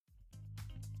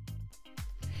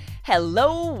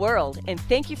Hello, world, and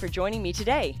thank you for joining me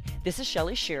today. This is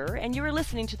Shelly Shearer, and you are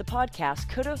listening to the podcast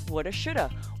Coulda, Woulda, Shoulda,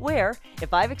 where,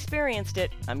 if I've experienced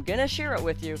it, I'm gonna share it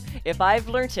with you. If I've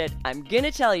learnt it, I'm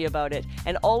gonna tell you about it,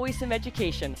 and always some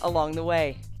education along the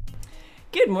way.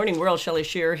 Good morning, world. Shelly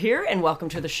Shearer here, and welcome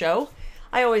to the show.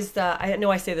 I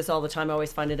know I say this all the time, I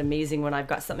always find it amazing when I've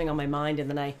got something on my mind, and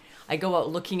then I go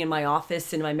out looking in my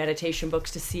office in my meditation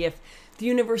books to see if the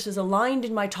universe is aligned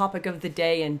in my topic of the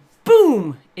day, and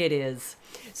boom, it is.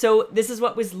 So this is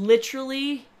what was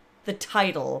literally the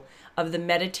title of the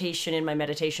meditation in my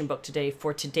meditation book today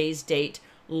for today's date,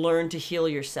 Learn to Heal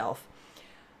Yourself.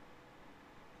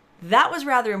 That was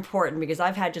rather important because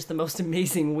I've had just the most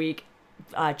amazing week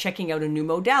checking out a new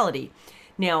modality.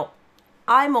 Now,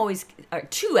 I'm always,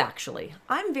 two actually,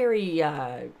 I'm very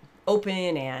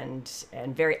open and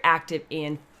very active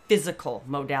in physical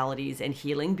modalities and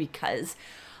healing because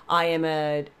I am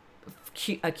a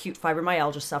acute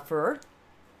fibromyalgia sufferer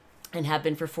and have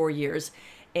been for 4 years.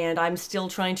 And I'm still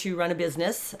trying to run a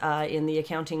business in the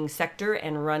accounting sector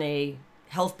and run a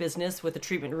health business with a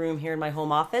treatment room here in my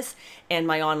home office and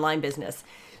my online business.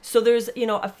 So there's,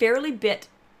 a fairly bit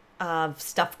of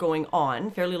stuff going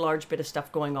on, fairly large bit of stuff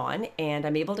going on, and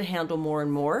I'm able to handle more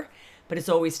and more, but it's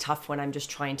always tough when I'm just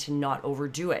trying to not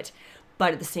overdo it.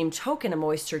 But at the same token, I'm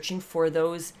always searching for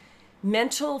those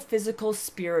mental, physical,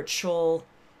 spiritual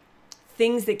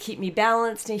things that keep me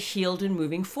balanced and healed and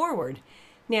moving forward.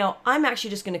 Now, I'm actually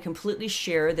just going to completely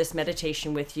share this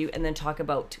meditation with you and then talk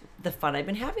about the fun I've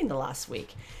been having the last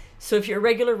week. So if you're a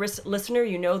regular listener,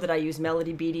 you know that I use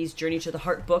Melody Beattie's Journey to the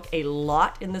Heart book a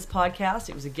lot in this podcast.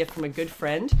 It was a gift from a good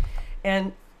friend.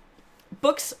 And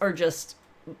books are just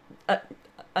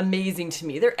amazing to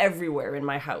me. They're everywhere in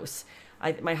my house.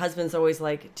 My husband's always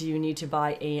like, do you need to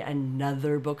buy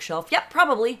another bookshelf? Yep,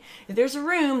 probably. If there's a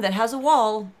room that has a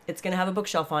wall, it's going to have a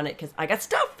bookshelf on it because I got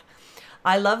stuff.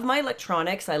 I love my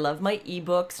electronics. I love my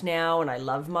ebooks now, and I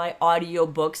love my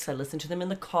audiobooks. I listen to them in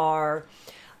the car.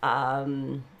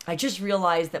 I just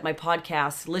realized that my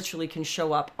podcast literally can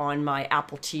show up on my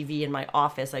Apple TV in my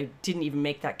office. I didn't even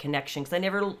make that connection because I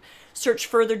never searched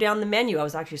further down the menu. I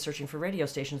was actually searching for radio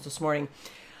stations this morning.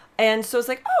 And so it's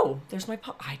like, oh, there's my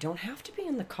I don't have to be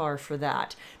in the car for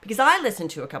that because I listen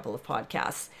to a couple of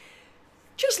podcasts.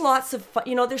 Just lots of fun.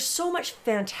 There's so much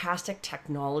fantastic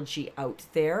technology out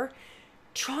there.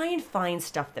 Try and find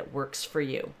stuff that works for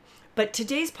you. But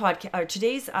today's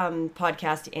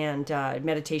podcast and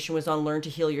meditation was on Learn to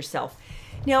Heal Yourself.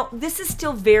 Now, this is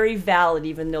still very valid,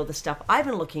 even though the stuff I've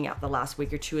been looking at the last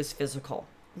week or two is physical.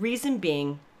 Reason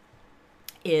being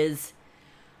is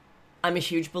I'm a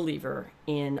huge believer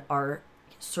in our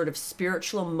sort of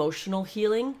spiritual, emotional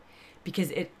healing because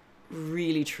it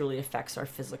really, truly affects our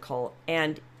physical.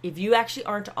 And if you actually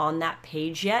aren't on that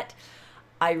page yet,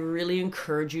 I really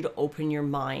encourage you to open your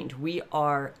mind. We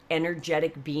are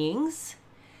energetic beings,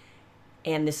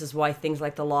 and this is why things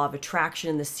like the law of attraction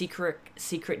and the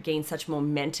secret gain such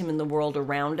momentum in the world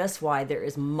around us, why there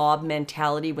is mob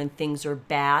mentality when things are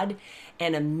bad,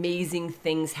 and amazing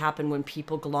things happen when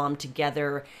people glom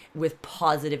together with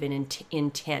positive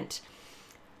intent.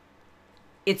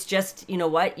 It's just, you know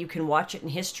what? You can watch it in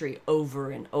history over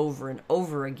and over and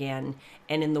over again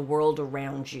and in the world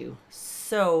around you.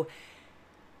 So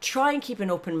try and keep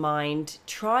an open mind.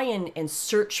 Try and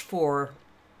search for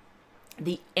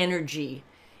the energy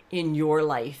in your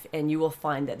life, and you will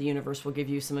find that the universe will give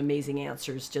you some amazing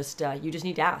answers. You just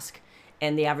need to ask,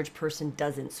 and the average person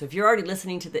doesn't. So if you're already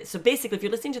listening to this, so basically if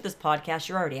you're listening to this podcast,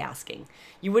 you're already asking.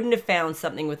 You wouldn't have found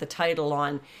something with a title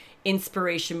on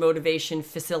inspiration, motivation,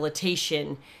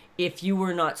 facilitation if you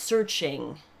were not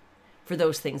searching for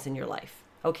those things in your life.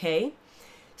 Okay?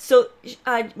 So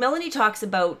Melanie talks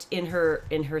about in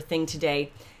her thing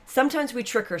today, sometimes we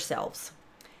trick ourselves.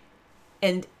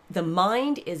 And the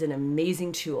mind is an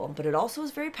amazing tool, but it also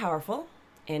is very powerful,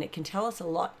 and it can tell us a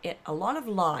lot of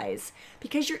lies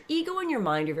because your ego and your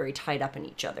mind are very tied up in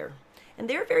each other. And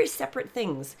they're very separate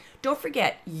things. Don't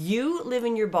forget, you live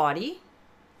in your body.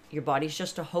 Your body's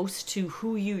just a host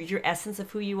to your essence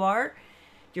of who you are.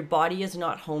 Your body is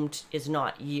not is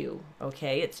not you,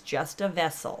 okay? It's just a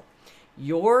vessel.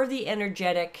 You're the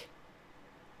energetic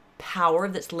power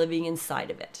that's living inside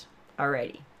of it.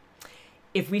 Alrighty.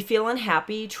 If we feel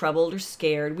unhappy, troubled, or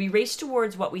scared, we race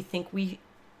towards what we think we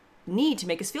need to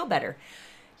make us feel better.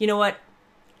 You know what?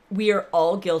 We are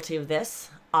all guilty of this.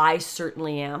 I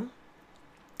certainly am.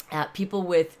 People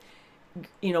with,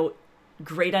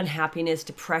 great unhappiness,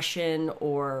 depression,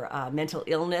 or mental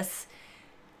illness,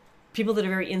 people that are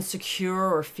very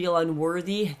insecure or feel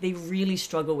unworthy, they really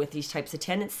struggle with these types of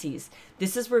tendencies.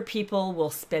 This is where people will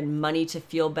spend money to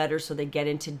feel better, so they get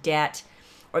into debt,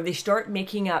 or they start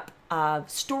making up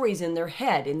stories in their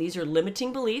head. And these are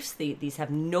limiting beliefs. These have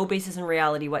no basis in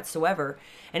reality whatsoever.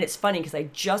 And it's funny because I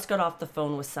just got off the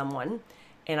phone with someone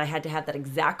and I had to have that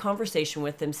exact conversation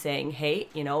with them saying, hey,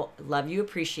 love you,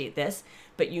 appreciate this,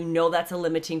 but that's a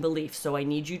limiting belief. So I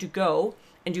need you to go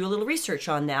and do a little research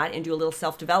on that and do a little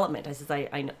self-development. I says,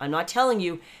 I'm not telling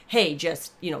you, hey,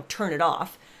 just, turn it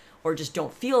off or just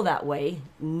don't feel that way.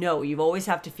 No, you always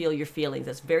have to feel your feelings.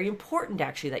 It's very important,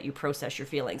 actually, that you process your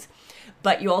feelings.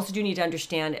 But you also do need to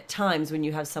understand at times when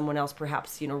you have someone else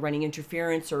perhaps, running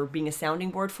interference or being a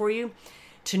sounding board for you,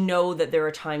 to know that there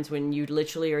are times when you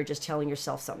literally are just telling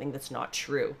yourself something that's not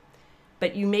true,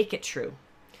 but you make it true.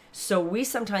 So we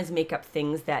sometimes make up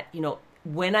things that,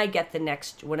 when I get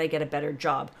a better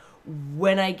job,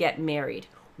 when I get married,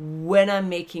 when I'm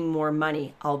making more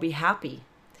money, I'll be happy.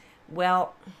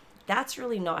 Well, that's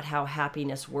really not how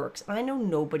happiness works. I know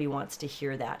nobody wants to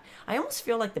hear that. I almost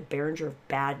feel like the bearer of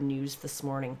bad news this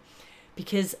morning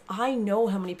because I know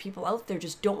how many people out there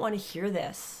just don't want to hear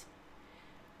this.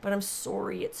 But I'm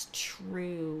sorry, it's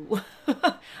true.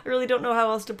 I really don't know how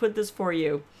else to put this for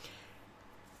you.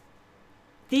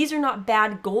 These are not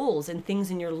bad goals and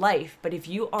things in your life, but if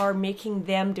you are making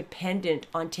them dependent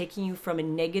on taking you from a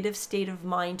negative state of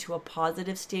mind to a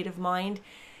positive state of mind,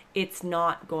 it's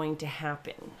not going to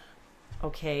happen.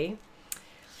 Okay?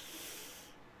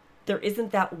 There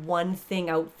isn't that one thing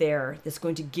out there that's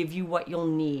going to give you what you'll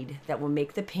need, that will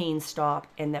make the pain stop,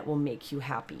 and that will make you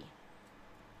happy.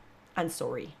 I'm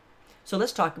sorry. So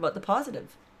let's talk about the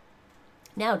positive.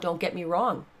 Now, don't get me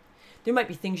wrong. There might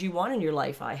be things you want in your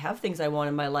life. I have things I want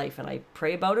in my life and I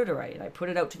pray about it or I put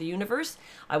it out to the universe.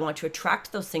 I want to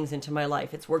attract those things into my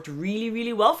life. It's worked really,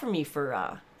 really well for me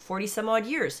for 40 some odd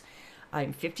years.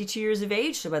 I'm 52 years of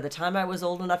age, so by the time I was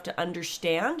old enough to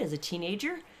understand as a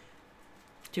teenager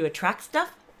to attract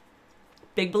stuff,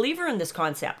 big believer in this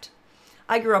concept.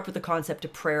 I grew up with the concept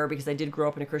of prayer because I did grow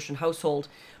up in a Christian household,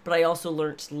 but I also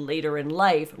learned later in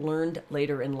life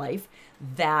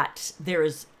that there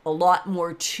is a lot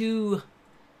more to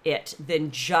it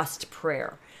than just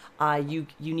prayer. You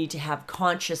need to have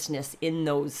consciousness in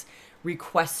those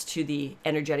requests to the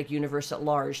energetic universe at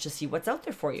large to see what's out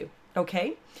there for you.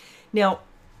 Okay? Now,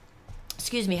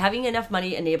 having enough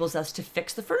money enables us to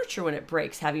fix the furniture when it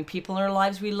breaks. Having people in our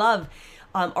lives we love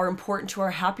are important to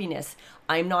our happiness.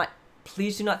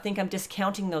 Please do not think I'm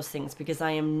discounting those things because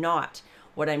I am not.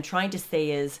 What I'm trying to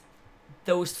say is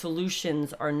those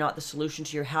solutions are not the solution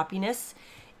to your happiness.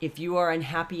 If you are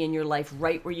unhappy in your life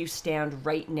right where you stand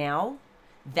right now,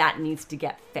 that needs to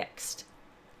get fixed.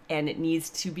 And it needs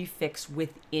to be fixed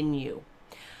within you.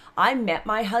 I met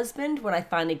my husband when I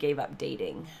finally gave up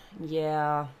dating.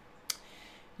 Yeah.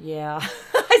 I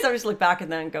sometimes look back at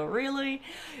that and go, really?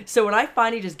 So when I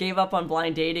finally just gave up on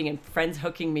blind dating and friends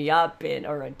fixing me up,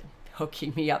 that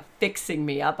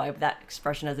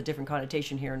expression has a different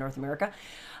connotation here in North America.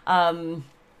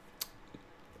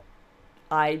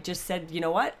 I just said, you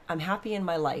know what? I'm happy in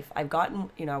my life. I've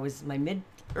gotten, I was my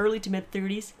early to mid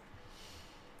 30s.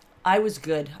 I was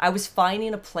good. I was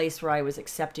finding a place where I was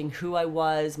accepting who I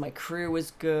was. My career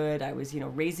was good. I was,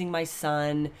 raising my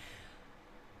son.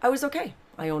 I was okay.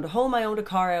 I owned a home. I owned a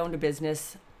car. I owned a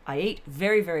business. I ate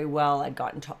very, very well. I'd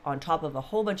gotten on top of a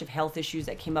whole bunch of health issues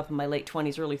that came up in my late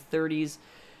 20s, early 30s.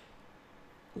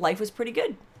 Life was pretty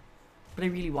good, but I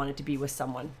really wanted to be with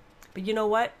someone. But you know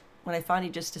what? When I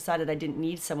finally just decided I didn't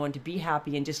need someone to be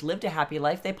happy and just lived a happy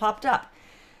life, they popped up.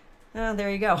 Oh,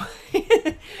 there you go.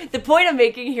 The point I'm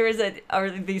making here is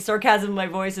the sarcasm in my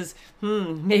voice is,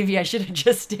 maybe I should have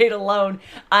just stayed alone.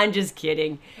 I'm just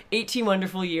kidding. 18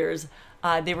 wonderful years.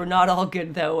 They were not all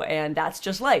good though, and that's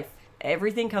just life.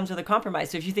 Everything comes with a compromise.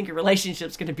 So if you think your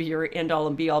relationship's going to be your end all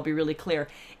and be all, be really clear.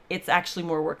 It's actually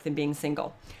more work than being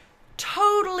single.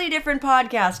 Totally different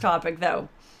podcast topic though.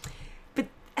 But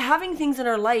having things in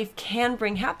our life can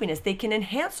bring happiness. They can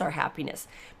enhance our happiness,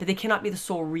 but they cannot be the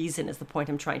sole reason, is the point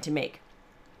I'm trying to make.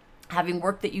 Having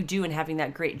work that you do and having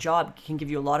that great job can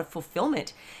give you a lot of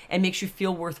fulfillment and makes you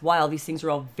feel worthwhile. These things are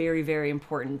all very, very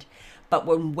important. But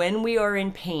when we are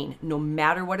in pain, no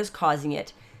matter what is causing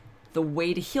it, the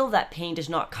way to heal that pain does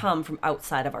not come from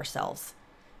outside of ourselves.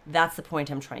 That's the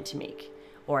point I'm trying to make,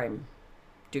 or I'm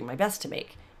doing my best to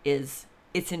make, is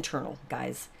it's internal,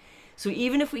 guys. So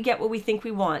even if we get what we think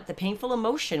we want, the painful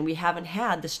emotion we haven't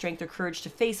had the strength or courage to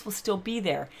face will still be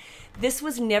there. This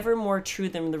was never more true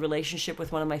than the relationship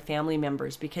with one of my family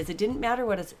members, because it didn't matter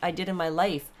what I did in my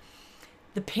life.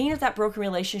 The pain of that broken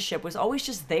relationship was always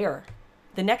just there.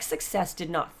 The next success did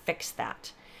not fix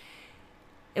that.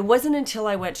 It wasn't until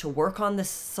I went to work on the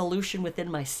solution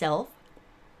within myself,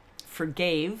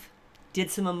 forgave, did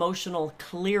some emotional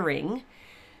clearing,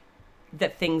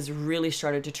 that things really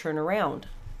started to turn around.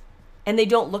 And they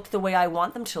don't look the way I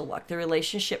want them to look. The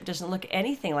relationship doesn't look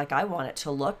anything like I want it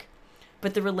to look,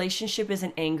 but the relationship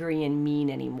isn't angry and mean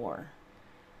anymore.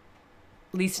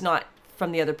 At least not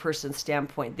from the other person's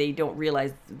standpoint. They don't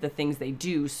realize the things they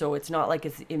do, so it's not like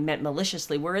it meant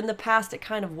maliciously, where in the past it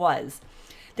kind of was.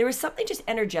 There was something just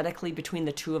energetically between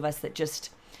the two of us that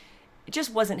it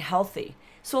just wasn't healthy.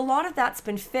 So a lot of that's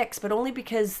been fixed, but only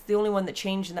because the only one that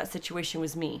changed in that situation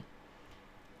was me.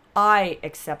 I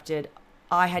accepted.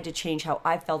 I had to change how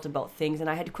I felt about things, and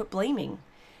I had to quit blaming.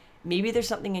 Maybe there's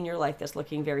something in your life that's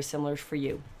looking very similar for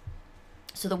you.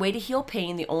 So the way to heal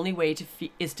pain, the only way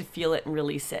is to feel it and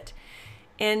release it.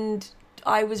 And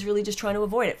I was really just trying to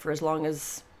avoid it for as long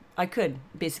as I could,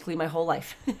 basically my whole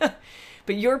life.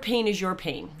 But your pain is your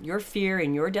pain. Your fear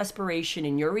and your desperation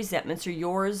and your resentments are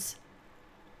yours,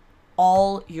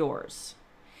 all yours.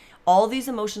 All these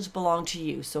emotions belong to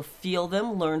you. So feel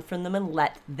them, learn from them, and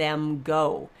let them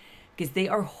go, because they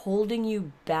are holding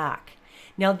you back.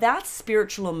 Now that's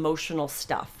spiritual, emotional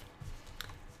stuff.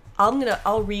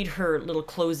 I'll read her little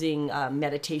closing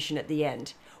meditation at the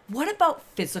end. What about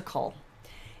physical?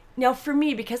 Now for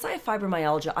me, because I have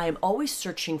fibromyalgia, I am always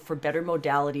searching for better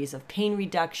modalities of pain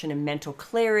reduction and mental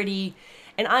clarity.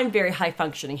 And I'm very high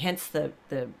functioning, hence the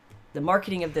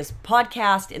marketing of this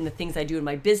podcast and the things I do in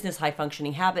my business. High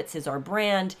functioning habits is our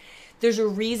brand. There's a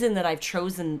reason that I've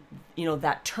chosen,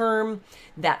 that term,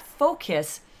 that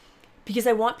focus, because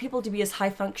I want people to be as high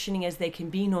functioning as they can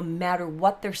be no matter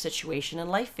what their situation in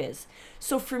life is.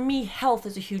 So for me, health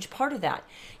is a huge part of that,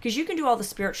 because you can do all the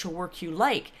spiritual work you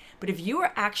like, but if you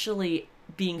are actually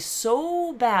being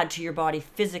so bad to your body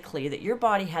physically that your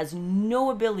body has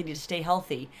no ability to stay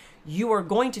healthy, you are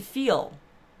going to feel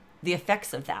the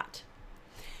effects of that.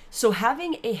 So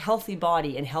having a healthy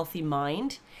body and healthy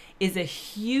mind is a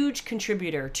huge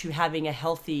contributor to having a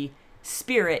healthy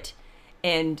spirit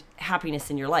and happiness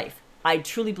in your life. I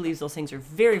truly believe those things are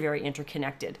very, very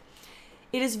interconnected.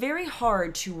 It is very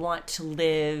hard to want to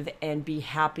live and be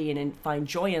happy and find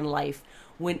joy in life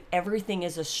when everything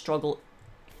is a struggle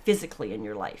physically in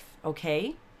your life,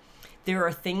 okay? There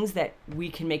are things that we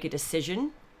can make a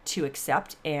decision to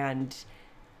accept and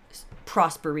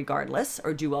prosper regardless,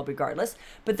 or do well regardless,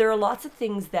 but there are lots of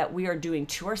things that we are doing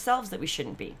to ourselves that we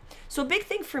shouldn't be. So a big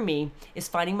thing for me is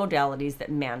finding modalities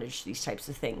that manage these types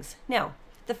of things. Now,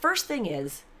 the first thing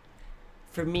is,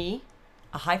 for me,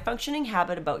 a high functioning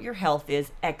habit about your health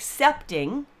is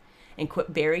accepting and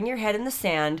quit burying your head in the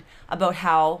sand about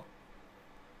how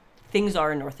things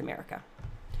are in North America.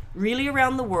 Really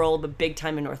around the world, but big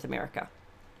time in North America.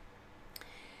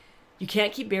 You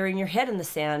can't keep burying your head in the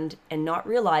sand and not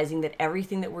realizing that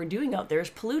everything that we're doing out there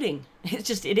is polluting.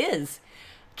 It is.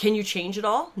 Can you change it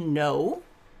all? No.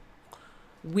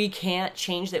 We can't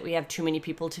change that we have too many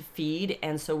people to feed,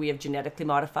 and so we have genetically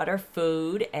modified our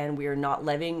food, and we are not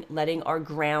letting our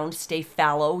ground stay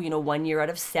fallow, 1 year out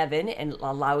of 7, and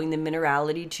allowing the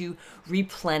minerality to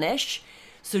replenish.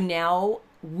 So now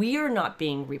we are not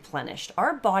being replenished.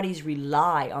 Our bodies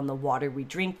rely on the water we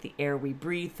drink, the air we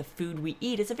breathe, the food we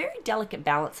eat. It's a very delicate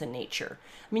balance in nature.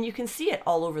 I mean, you can see it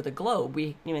all over the globe.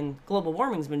 Global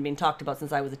warming's been being talked about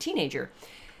since I was a teenager.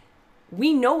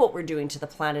 We know what we're doing to the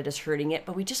planet is hurting it,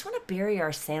 but we just want to bury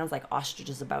our sands like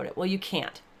ostriches about it. Well, you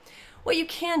can't. What you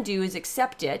can do is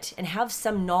accept it and have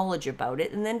some knowledge about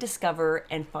it, and then discover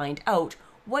and find out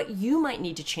what you might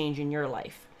need to change in your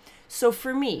life. So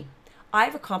for me, I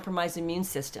have a compromised immune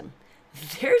system.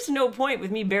 There's no point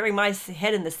with me burying my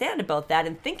head in the sand about that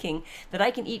and thinking that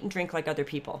I can eat and drink like other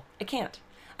people. I can't.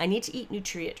 I need to eat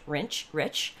nutrient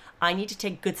rich. I need to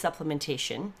take good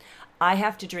supplementation. I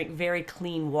have to drink very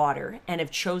clean water and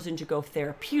have chosen to go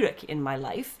therapeutic in my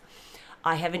life.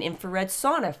 I have an infrared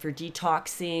sauna for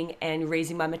detoxing and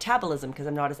raising my metabolism because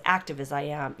I'm not as active as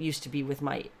I used to be with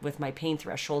my pain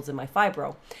thresholds and my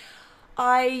fibro.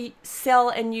 I sell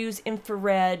and use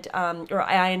infrared or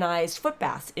ionized foot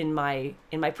baths in my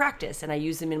practice, and I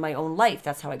use them in my own life.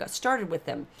 That's how I got started with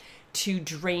them, to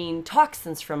drain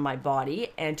toxins from my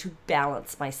body and to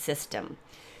balance my system.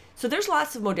 So there's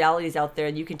lots of modalities out there.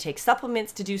 You can take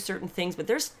supplements to do certain things, but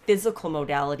there's physical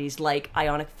modalities like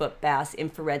ionic foot baths,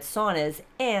 infrared saunas,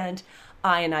 and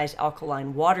ionized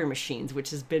alkaline water machines, which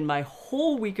has been my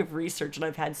whole week of research, and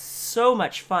I've had so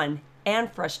much fun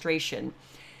and frustration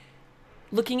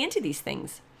looking into these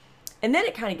things. And then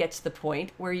it kind of gets to the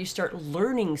point where you start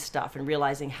learning stuff and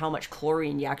realizing how much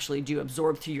chlorine you actually do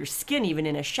absorb through your skin, even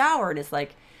in a shower. And it's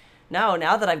like, now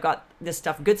that I've got this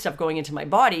stuff, good stuff going into my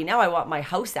body, now I want my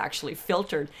house actually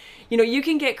filtered. You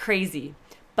can get crazy,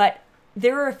 but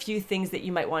there are a few things that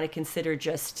you might want to consider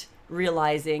just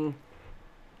realizing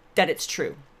that it's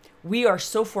true. We are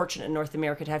so fortunate in North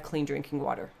America to have clean drinking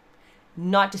water.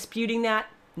 Not disputing that,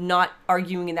 not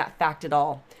arguing in that fact at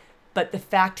all. But the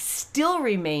fact still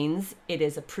remains, it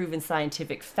is a proven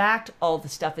scientific fact. All the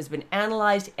stuff has been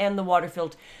analyzed, and the water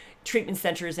field treatment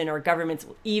centers in our governments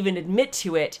will even admit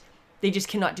to it. They just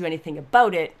cannot do anything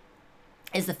about it,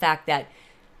 is the fact that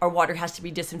our water has to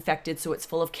be disinfected, so it's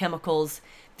full of chemicals.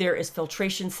 There is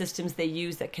filtration systems they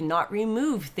use that cannot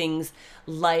remove things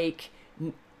like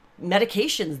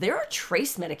medications. There are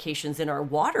trace medications in our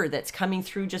water that's coming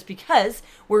through just because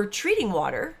we're treating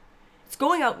water. It's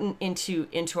going out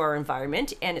into our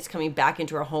environment, and it's coming back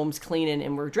into our homes clean,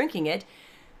 and we're drinking it.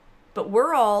 But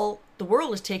the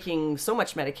world is taking so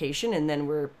much medication, and then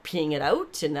we're peeing it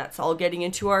out, and that's all getting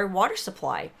into our water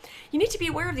supply. You need to be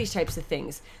aware of these types of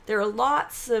things. There are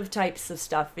lots of types of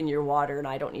stuff in your water, and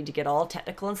I don't need to get all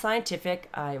technical and scientific.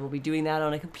 I will be doing that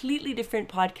on a completely different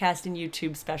podcast and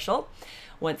YouTube special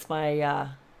once my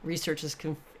research is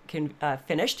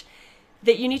finished,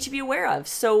 that you need to be aware of.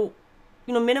 So,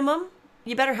 minimum,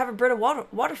 you better have a Brita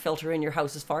water filter in your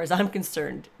house as far as I'm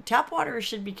concerned. Tap water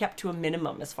should be kept to a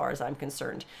minimum as far as I'm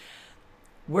concerned.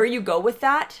 Where you go with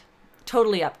that,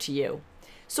 totally up to you.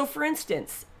 So for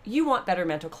instance, you want better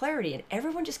mental clarity, and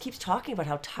everyone just keeps talking about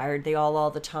how tired they are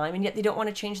all the time, and yet they don't want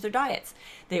to change their diets.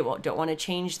 They don't want to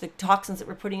change the toxins that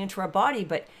we're putting into our body,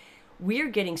 but we're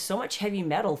getting so much heavy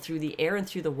metal through the air and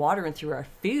through the water and through our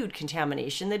food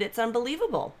contamination that it's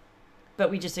unbelievable.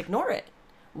 But we just ignore it.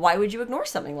 Why would you ignore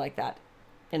something like that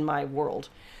in my world?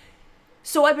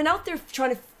 So I've been out there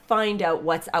trying to find out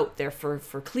what's out there for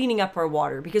cleaning up our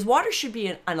water, because water should be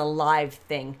an alive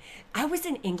thing. I was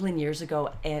in England years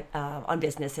ago on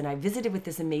business, and I visited with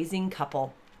this amazing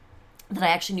couple that I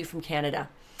actually knew from Canada.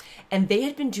 And they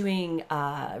had been doing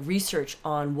research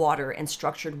on water and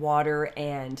structured water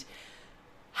and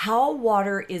how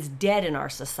water is dead in our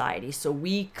society. So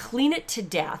we clean it to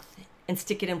death and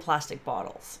stick it in plastic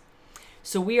bottles.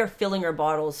 So we are filling our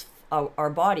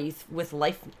bodies with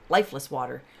lifeless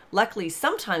water. Luckily,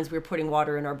 sometimes we're putting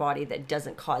water in our body that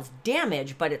doesn't cause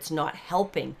damage, but it's not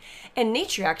helping. And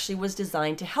nature actually was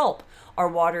designed to help. Our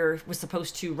water was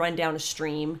supposed to run down a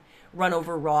stream, run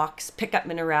over rocks, pick up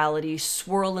minerality,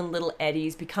 swirl in little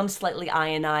eddies, become slightly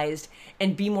ionized,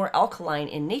 and be more alkaline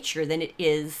in nature than it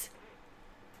is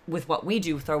with what we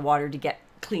do with our water to get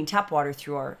clean tap water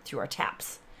through our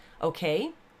taps.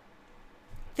 Okay?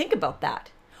 Think about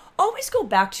that. Always go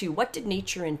back to, what did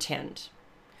nature intend?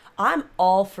 I'm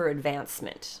all for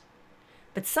advancement,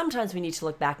 but sometimes we need to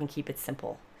look back and keep it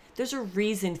simple. There's a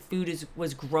reason food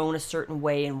was grown a certain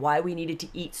way and why we needed to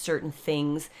eat certain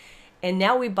things. And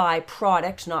now we buy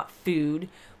product, not food.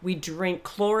 We drink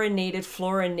chlorinated,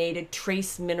 fluorinated,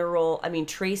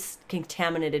 trace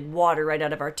contaminated water right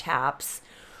out of our taps.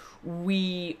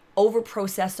 We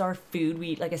overprocess our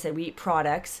food. Like I said, we eat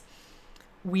products.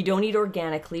 We don't eat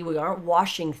organically. We aren't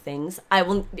washing things.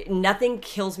 Nothing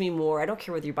kills me more. I don't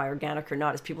care whether you buy organic or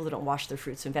not, as people that don't wash their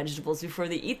fruits and vegetables before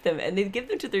they eat them, and they give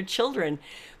them to their children.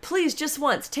 Please, just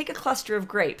once, take a cluster of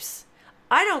grapes.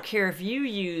 I don't care if you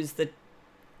use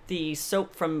the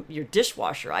soap from your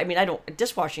dishwasher.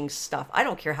 Dishwashing stuff, I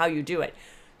don't care how you do it.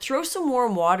 Throw some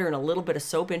warm water and a little bit of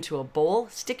soap into a bowl,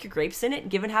 stick your grapes in it, and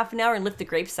give it half an hour and lift the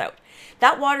grapes out.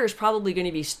 That water is probably going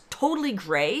to be totally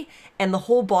gray, and the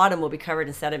whole bottom will be covered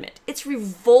in sediment. It's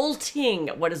revolting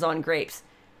what is on grapes.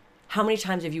 How many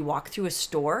times have you walked through a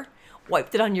store,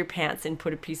 wiped it on your pants, and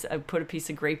put a piece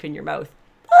of grape in your mouth?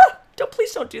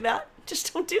 Please don't do that.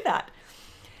 Just don't do that.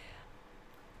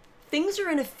 Things are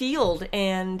in a field,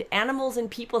 and animals and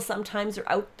people sometimes are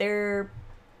out there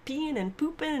peeing and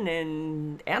pooping,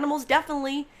 and animals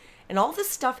definitely. And all this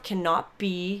stuff cannot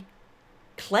be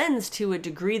cleansed to a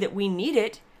degree that we need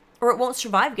it, or it won't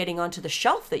survive getting onto the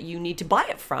shelf that you need to buy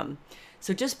it from.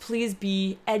 So just please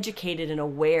be educated and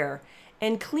aware,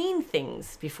 and clean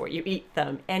things before you eat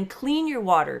them, and clean your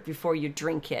water before you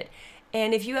drink it.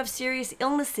 And if you have serious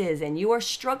illnesses and you are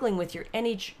struggling with your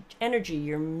energy,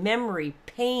 your memory,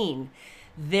 pain,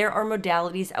 there are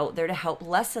modalities out there to help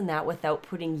lessen that without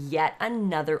putting yet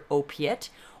another opiate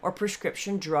or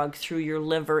prescription drug through your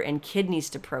liver and kidneys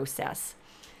to process.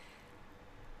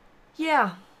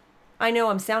 Yeah, I know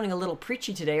I'm sounding a little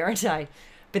preachy today, aren't I?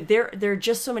 But there are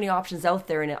just so many options out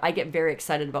there, and I get very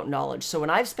excited about knowledge. So when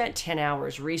I've spent 10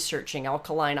 hours researching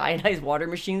alkaline ionized water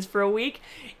machines for a week,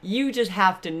 you just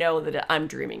have to know that I'm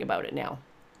dreaming about it now.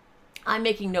 I'm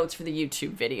making notes for the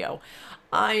YouTube video.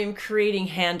 I'm creating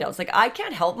handouts. I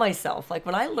can't help myself.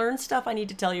 When I learn stuff, I need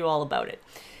to tell you all about it.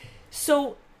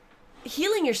 So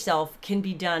healing yourself can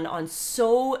be done on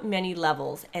so many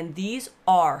levels, and these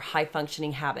are high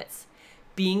functioning habits.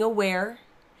 Being aware,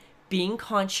 being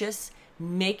conscious,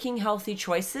 making healthy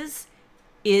choices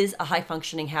is a high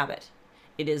functioning habit.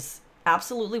 It is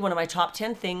absolutely one of my top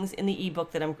 10 things in the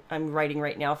ebook that I'm writing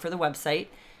right now for the website.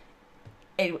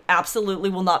 It absolutely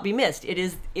will not be missed. It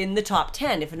is in the top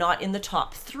 10, if not in the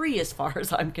top 3 as far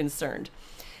as I'm concerned.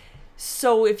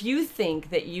 So if you think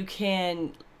that you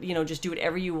can, just do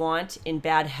whatever you want in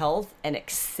bad health and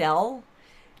excel,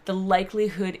 the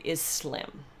likelihood is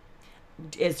slim.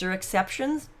 Is there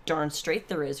exceptions? Darn straight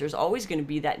there is. There's always going to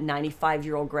be that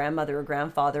 95-year-old grandmother or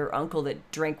grandfather or uncle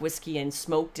that drank whiskey and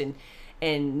smoked and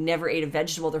never ate a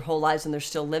vegetable their whole lives and they're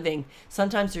still living.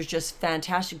 Sometimes there's just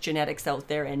fantastic genetics out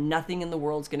there and nothing in the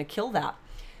world is going to kill that.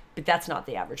 But that's not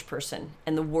the average person.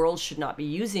 And the world should not be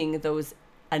using those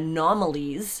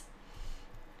anomalies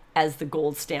as the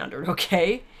gold standard,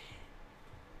 okay?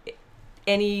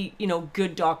 Any,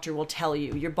 good doctor will tell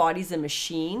you your body's a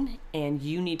machine and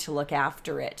you need to look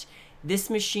after it. This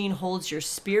machine holds your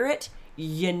spirit.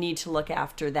 You need to look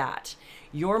after that.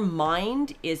 Your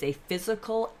mind is a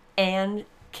physical and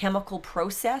chemical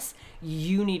process.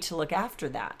 You need to look after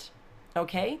that.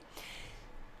 Okay?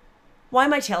 Why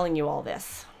am I telling you all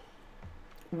this?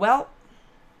 Well,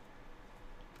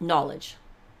 knowledge.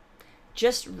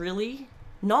 Just really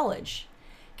knowledge.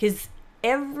 Because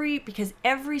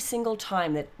every single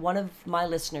time that one of my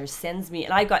listeners sends me,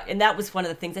 and that was one of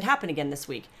the things that happened again this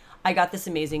week. I got this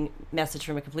amazing message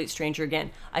from a complete stranger again.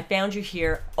 I found you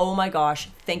here. Oh my gosh.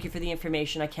 Thank you for the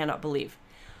information. I cannot believe.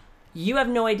 You have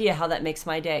no idea how that makes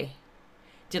my day.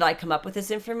 Did I come up with this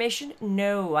information?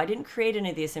 No, I didn't create any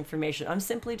of this information. I'm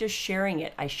simply just sharing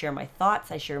it. I share my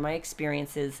thoughts. I share my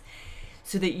experiences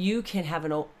so that you can have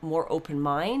a more open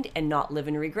mind and not live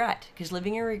in regret, because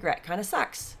living in regret kind of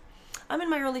sucks. I'm in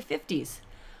my early 50s.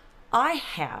 I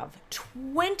have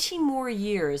 20 more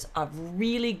years of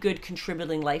really good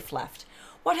contributing life left.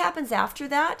 What happens after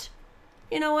that?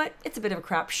 You know what? It's a bit of a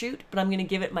crapshoot, but I'm going to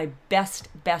give it my best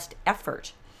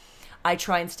effort. I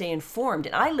try and stay informed.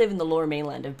 And I live in the Lower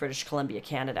Mainland of British Columbia,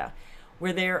 Canada,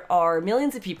 where there are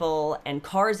millions of people and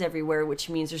cars everywhere, which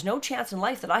means there's no chance in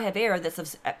life that I have air that's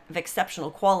of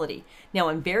exceptional quality. Now,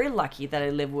 I'm very lucky that I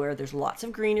live where there's lots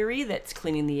of greenery that's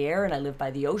cleaning the air, and I live by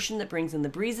the ocean that brings in the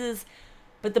breezes.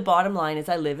 But the bottom line is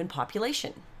I live in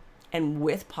population. And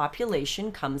with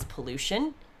population comes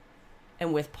pollution.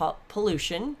 And with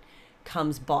pollution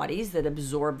comes bodies that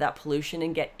absorb that pollution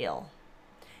and get ill.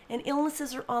 And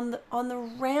illnesses are on the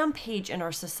rampage in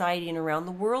our society and around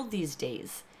the world these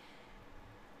days.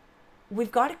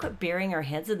 We've got to quit burying our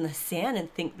heads in the sand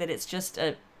and think that it's just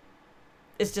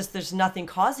there's nothing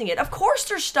causing it. Of course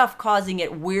there's stuff causing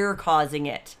it. We're causing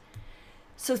it.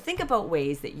 So think about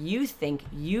ways that you think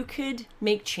you could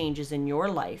make changes in your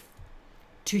life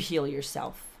to heal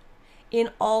yourself in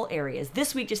all areas.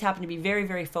 This week just happened to be very,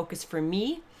 very focused for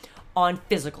me on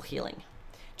physical healing.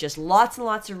 Just lots and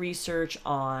lots of research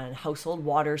on household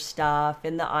water stuff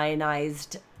and the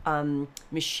ionized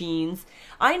machines.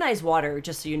 Ionized water,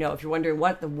 just so you know, if you're wondering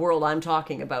what the world I'm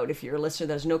talking about, if you're a listener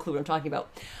that has no clue what I'm talking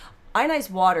about,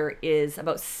 ionized water is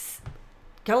about,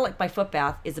 kind of like my foot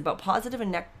bath, is about positive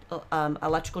and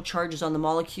electrical charges on the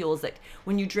molecules that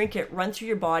when you drink it run through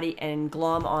your body and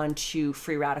glom onto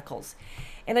free radicals.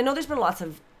 And I know there's been lots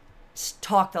of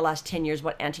talk the last 10 years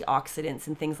about antioxidants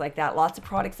and things like that. Lots of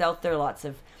products out there, lots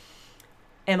of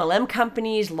MLM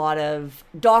companies, a lot of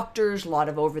doctors, a lot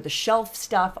of over-the-shelf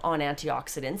stuff on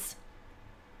antioxidants.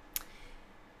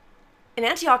 And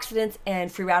antioxidants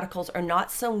and free radicals are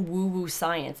not some woo-woo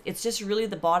science. It's just really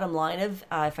the bottom line of,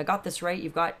 if I got this right,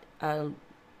 you've got a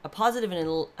positive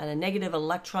and a negative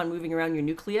electron moving around your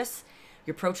nucleus,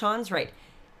 your protons, right?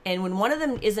 And when one of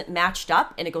them isn't matched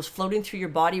up and it goes floating through your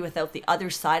body without the other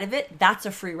side of it, that's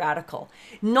a free radical.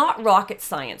 Not rocket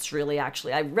science, really,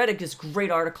 actually. I read this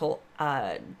great article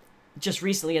just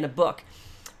recently in a book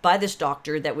by this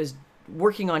doctor that was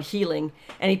working on healing,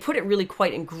 and he put it really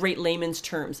quite in great layman's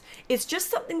terms. It's just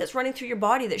something that's running through your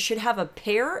body that should have a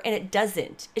pair, and it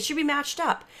doesn't. It should be matched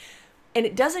up. And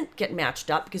it doesn't get matched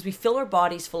up because we fill our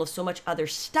bodies full of so much other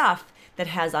stuff that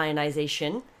has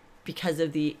ionization because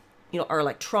of the our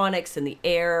electronics and the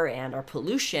air and our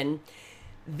pollution,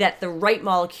 that the right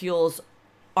molecules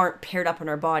aren't paired up in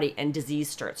our body and disease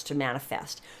starts to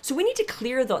manifest. So we need to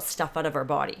clear that stuff out of our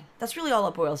body. That's really all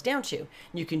it boils down to.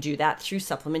 You can do that through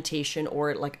supplementation,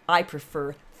 or, like I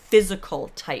prefer,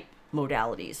 physical type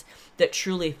modalities that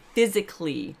truly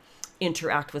physically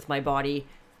interact with my body,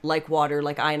 like water,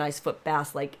 like ionized foot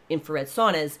baths, like infrared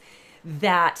saunas,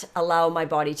 that allow my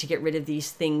body to get rid of these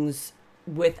things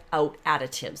without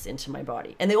additives into my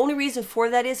body. And the only reason for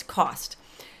that is cost.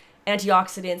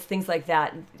 Antioxidants, things like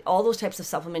that, all those types of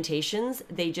supplementations,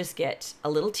 they just get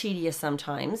a little tedious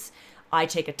sometimes. I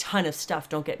take a ton of stuff,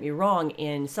 don't get me wrong,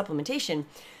 in supplementation,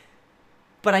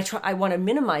 but I want to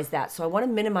minimize that. So I want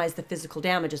to minimize the physical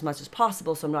damage as much as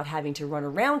possible, so I'm not having to run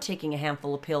around taking a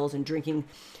handful of pills and drinking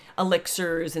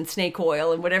elixirs and snake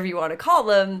oil and whatever you want to call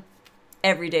them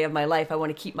every day of my life. I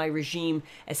want to keep my regime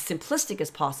as simplistic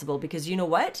as possible, because you know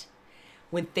what?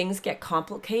 When things get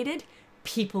complicated,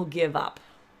 people give up.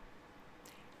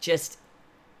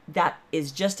 That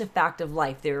is just a fact of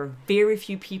life. There are very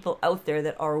few people out there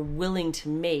that are willing to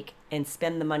make and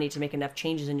spend the money to make enough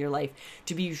changes in your life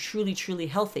to be truly, truly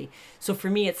healthy. So for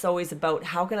me, it's always about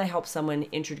how can I help someone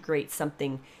integrate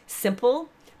something simple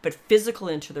but physical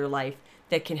into their life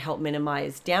that can help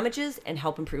minimize damages and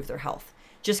help improve their health.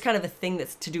 Just kind of a thing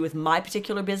that's to do with my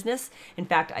particular business. In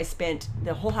fact, I spent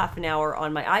the whole half an hour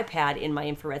on my iPad in my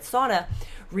infrared sauna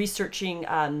researching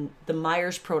the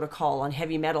Myers protocol on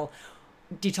heavy metal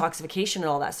detoxification and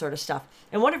all that sort of stuff.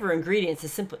 And one of her ingredients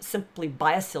is simply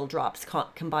Biosil drops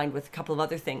combined with a couple of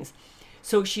other things.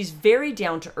 So she's very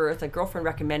down to earth. A girlfriend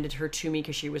recommended her to me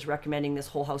because she was recommending this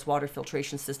whole house water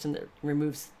filtration system that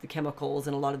removes the chemicals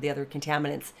and a lot of the other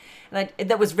contaminants. And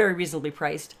that was very reasonably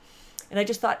priced. And I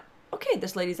just thought, okay,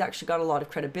 this lady's actually got a lot of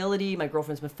credibility. My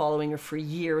girlfriend's been following her for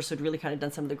years, so had really kind of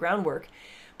done some of the groundwork.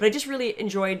 But I just really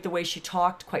enjoyed the way she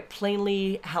talked quite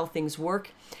plainly, how things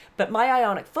work. But my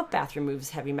ionic foot bath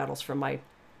removes heavy metals from my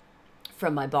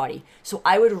body. So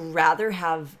I would rather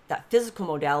have that physical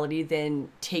modality than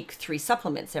take 3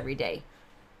 supplements every day.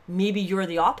 Maybe you're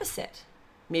the opposite.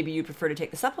 Maybe you prefer to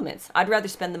take the supplements. I'd rather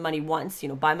spend the money once,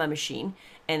 buy my machine,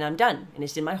 and I'm done. And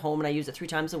it's in my home, and I use it 3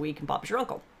 times a week, and Bob's your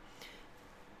uncle.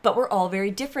 But we're all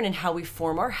very different in how we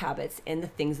form our habits and the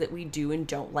things that we do and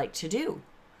don't like to do.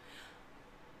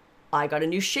 I got a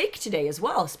new shake today as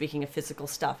well. Speaking of physical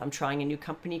stuff, I'm trying a new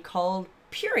company called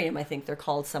Purium, I think they're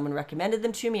called. Someone recommended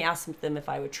them to me, asked them if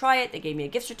I would try it. They gave me a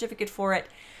gift certificate for it.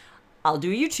 I'll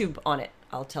do a YouTube on it.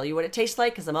 I'll tell you what it tastes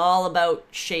like, because I'm all about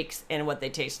shakes and what they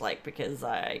taste like, because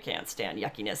I can't stand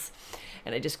yuckiness.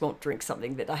 And I just won't drink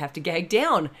something that I have to gag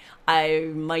down.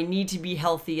 My need to be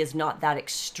healthy is not that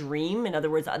extreme. In other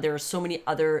words, there are so many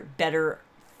other better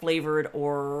flavored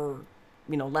or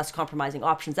less compromising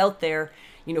options out there.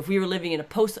 If we were living in a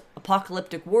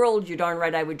post-apocalyptic world, you're darn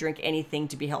right I would drink anything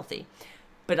to be healthy.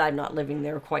 But I'm not living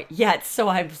there quite yet, so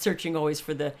I'm searching always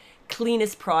for the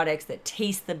cleanest products that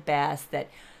taste the best, that,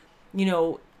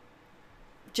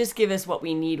 just give us what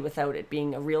we need without it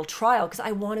being a real trial, because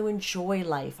I want to enjoy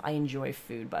life. I enjoy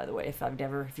food, by the way. If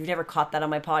you've never caught that on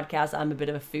my podcast, I'm a bit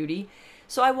of a foodie.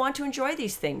 So I want to enjoy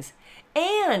these things.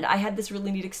 And I had this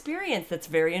really neat experience that's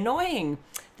very annoying.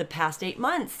 The past 8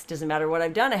 months, doesn't matter what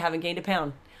I've done, I haven't gained a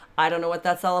pound. I don't know what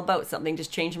that's all about. Something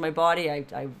just changed in my body.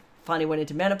 I finally went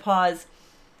into menopause.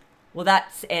 Well,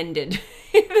 that's ended.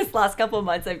 This last couple of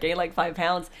months, I've gained like 5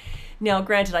 pounds. Now,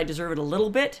 granted, I deserve it a little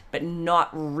bit, but not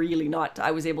really.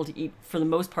 I was able to eat for the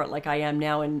most part like I am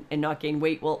now and not gain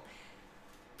weight. Well,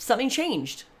 something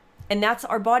changed. And that's,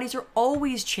 our bodies are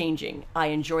always changing. I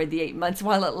enjoyed the 8 months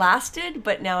while it lasted,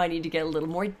 but now I need to get a little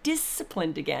more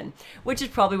disciplined again, which is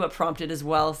probably what prompted as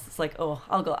well. It's like,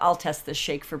 I'll test this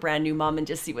shake for Brand New Mom and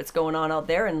just see what's going on out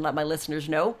there and let my listeners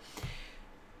know.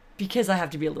 Because I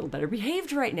have to be a little better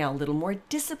behaved right now, a little more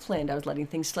disciplined. I was letting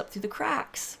things slip through the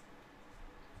cracks.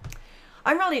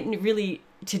 I'm really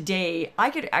today, I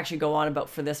could actually go on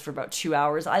for about 2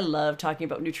 hours. I love talking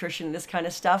about nutrition and this kind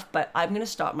of stuff, but I'm going to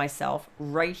stop myself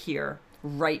right here,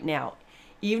 right now.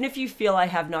 Even if you feel I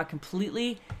have not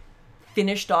completely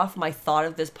finished off my thought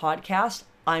of this podcast,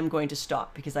 I'm going to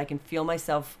stop, because I can feel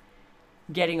myself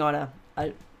getting on a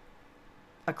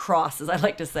cross, as I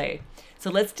like to say. So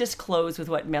let's just close with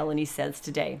what Melanie says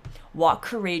today. Walk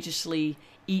courageously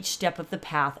each step of the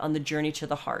path on the journey to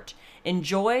the heart.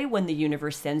 Enjoy when the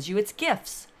universe sends you its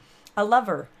gifts. A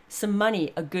lover, some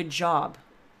money, a good job.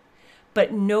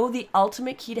 But know the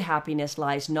ultimate key to happiness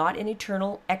lies not in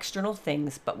external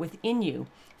things, but within you.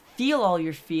 Feel all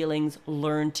your feelings.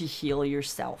 Learn to heal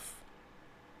yourself.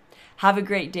 Have a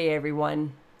great day,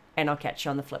 everyone, and I'll catch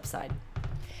you on the flip side.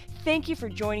 Thank you for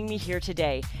joining me here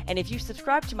today. And if you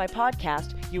subscribe to my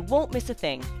podcast, you won't miss a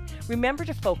thing. Remember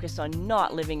to focus on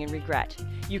not living in regret.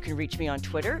 You can reach me on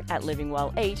Twitter at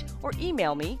livingwell8 or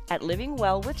email me at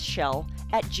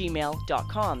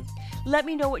livingwellwithshell@gmail.com. Let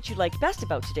me know what you liked best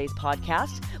about today's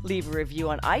podcast. Leave a review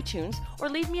on iTunes or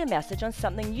leave me a message on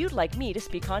something you'd like me to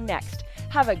speak on next.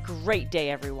 Have a great day,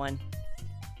 everyone.